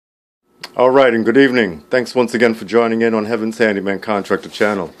Alright, and good evening. Thanks once again for joining in on Heaven's Handyman Contractor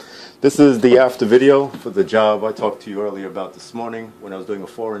channel. This is the after video for the job I talked to you earlier about this morning when I was doing a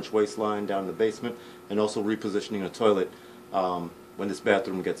 4-inch waistline down in the basement and also repositioning a toilet when this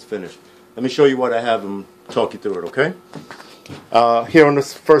bathroom gets finished. Let me show you what I have and talk you through it, okay? Here on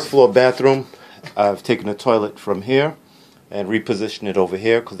this first floor bathroom, I've taken the toilet from here and repositioned it over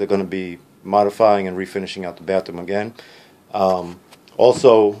here because they're going to be modifying and refinishing out the bathroom again.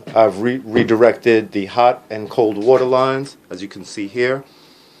 Also, I've redirected the hot and cold water lines, as you can see here,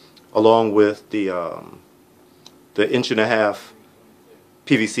 along with the 1.5 inch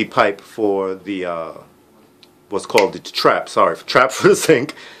PVC pipe for the what's called the trap for the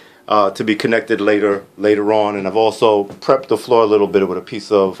sink to be connected later on. And I've also prepped the floor a little bit with a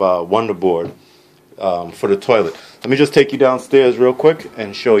piece of Wonderboard for the toilet. Let me just take you downstairs real quick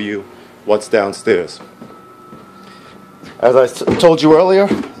and show you what's downstairs. As I told you earlier,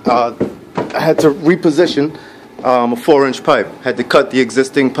 I had to reposition a 4-inch pipe. Had to cut the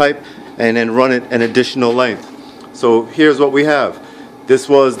existing pipe and then run it an additional length. So here's what we have. This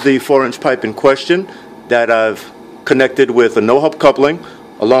was the 4-inch pipe in question that I've connected with a no-hub coupling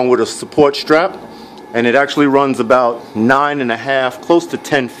along with a support strap, and it actually runs about 9.5, close to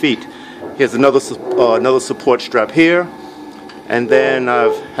 10 feet. Here's another support strap here, and then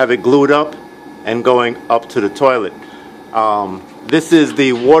I have it glued up and going up to the toilet. This is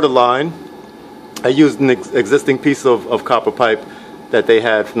the water line. I used an existing piece of copper pipe that they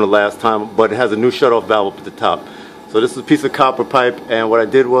had from the last time, but it has a new shutoff valve up at the top. So this is a piece of copper pipe, and what I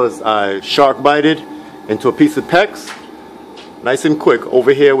did was I shark bited into a piece of PEX, nice and quick,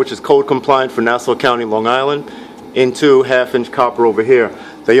 over here, which is code compliant for Nassau County, Long Island, into 1/2-inch copper over here.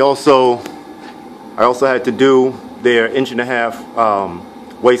 I also had to do their 1.5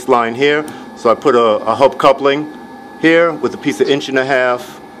 inch waistline here, so I put a hub coupling here with a piece of 1.5 inch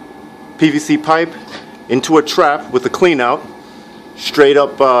PVC pipe into a trap with a clean out straight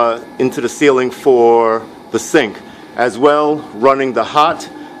up into the ceiling for the sink, as well running the hot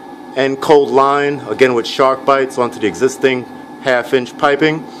and cold line again with shark bites onto the existing 1/2 inch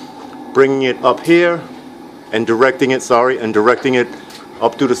piping, bringing it up here and directing it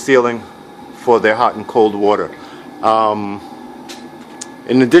up through the ceiling for their hot and cold water.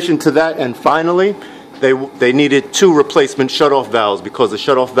 In addition to that, and finally, they needed 2 replacement shutoff valves because the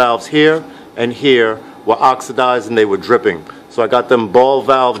shutoff valves here and here were oxidized and they were dripping. So I got them ball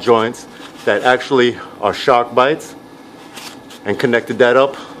valve joints that actually are shark bites and connected that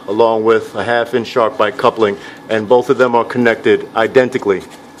up along with a 1/2 inch shark bite coupling, and both of them are connected identically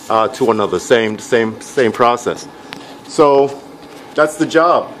to one another. Same process. So that's the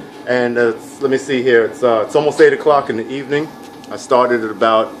job. And let me see here. It's almost 8 o'clock in the evening. I started at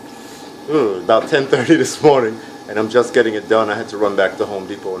about 10:30 this morning, and I'm just getting it done. I had to run back to Home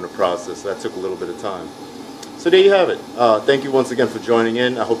Depot in the process. That took a little bit of time. So there you have it. Thank you once again for joining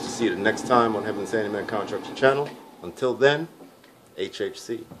in. I hope to see you the next time on Heaven's Handyman Contractor channel. Until then,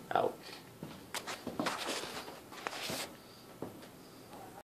 HHC out.